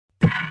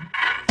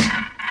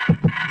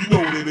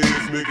know what it is,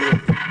 nigga.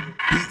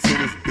 Beats in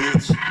this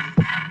bitch.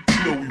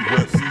 You know we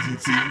rep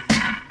CGT.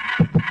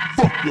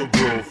 Fuck your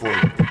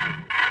girlfriend.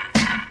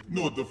 You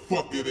know what the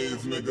fuck it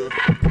is, nigga.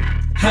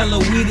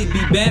 Halloween, it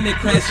be bandit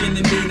crashing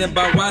the meaning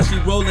by why she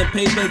rolling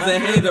papers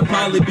ahead will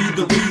probably be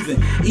the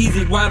reason.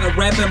 Easy water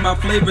rapping my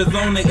flavors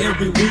on it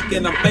every week,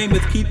 and I'm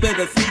famous, keep it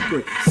a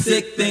secret.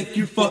 Sick, think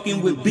you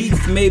fucking with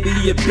beats. Maybe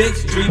your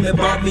bitch dreaming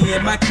about me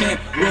in my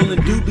camp, rolling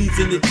doobies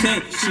in the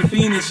tent. She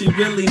fiendin', she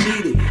really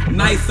need it.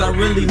 Nice, I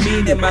really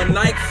mean it. My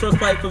Nike first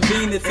fight for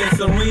Venus and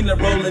Serena,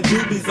 rolling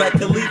doobies like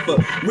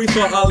Khalifa.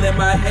 Reefer all in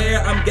my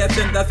hair, I'm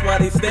guessing that's why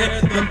they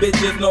stare. Them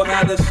bitches know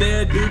how to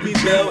share doobie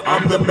bell.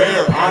 I'm the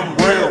mayor, I'm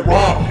rare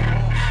raw.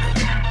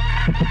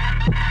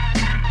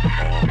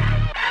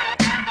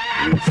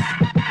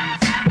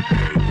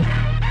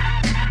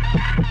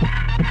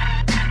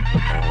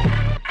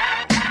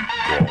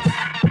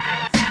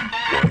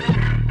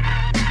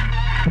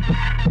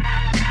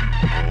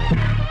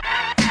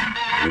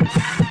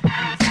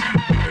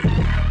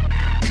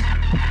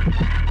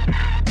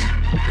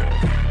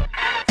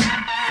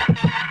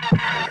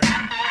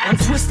 I'm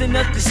twisting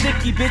up the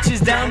sticky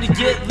bitches down to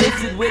get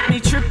lifted with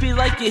me. Trippy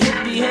like a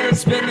hippie, head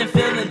spinning,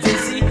 feeling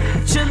dizzy.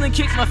 Chillin',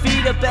 kick my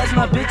feet up as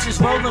my bitches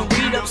rollin'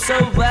 weed up so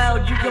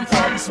loud you can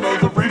probably smell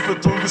the reefer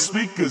through the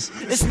speakers.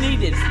 It's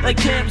needed, like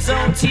Camp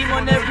Zone team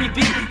on every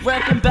beat,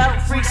 rapping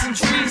bout freaks and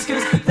trees,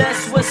 cause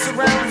that's what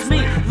surrounds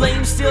me.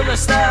 Lame steal our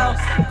style,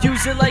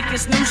 use it like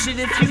it's new shit.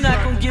 If you're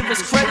not gonna give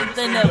us credit,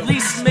 then at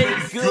least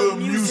make good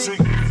music.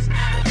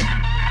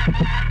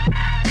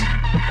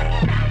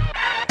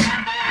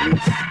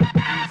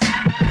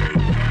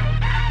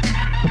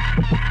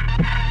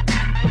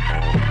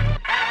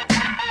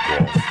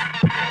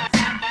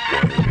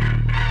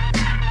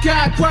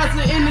 Got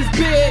Graza in this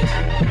bitch.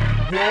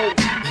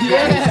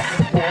 Yeah.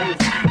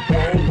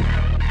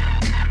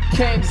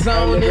 Camp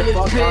Zone in this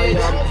bitch.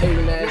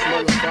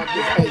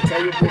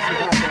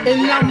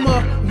 And I'm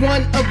a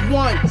one of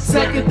one,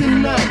 second to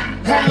none.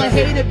 Hella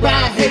hated by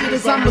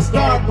haters, I'ma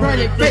start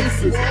running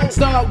faces.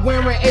 Start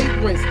wearing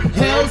aprons,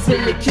 hell's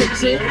in the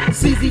kitchen.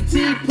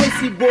 CZT,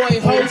 pussy boy,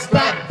 ho,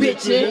 stop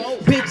bitching.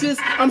 Bitches,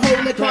 I'm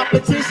holding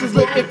competitions,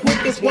 looking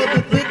quickest, what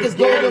the thickest.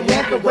 Golden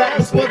walker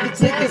rappers for the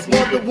tickets,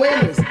 for the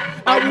winners.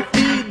 I will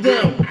feed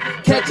them,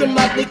 catch them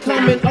like they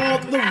coming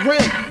off the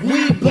rim.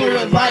 We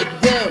blowing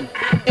like them.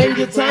 And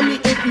you tell me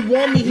if you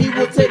want me, he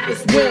will take a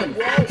swim.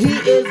 He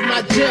is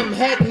my gym,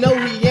 heck no,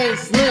 he ain't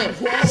slim.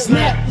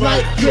 Snap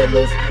like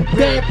killers,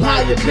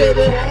 vampire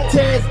bitter,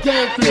 Taz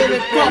gang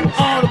feeling, fuck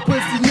all the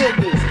pussy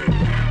niggas.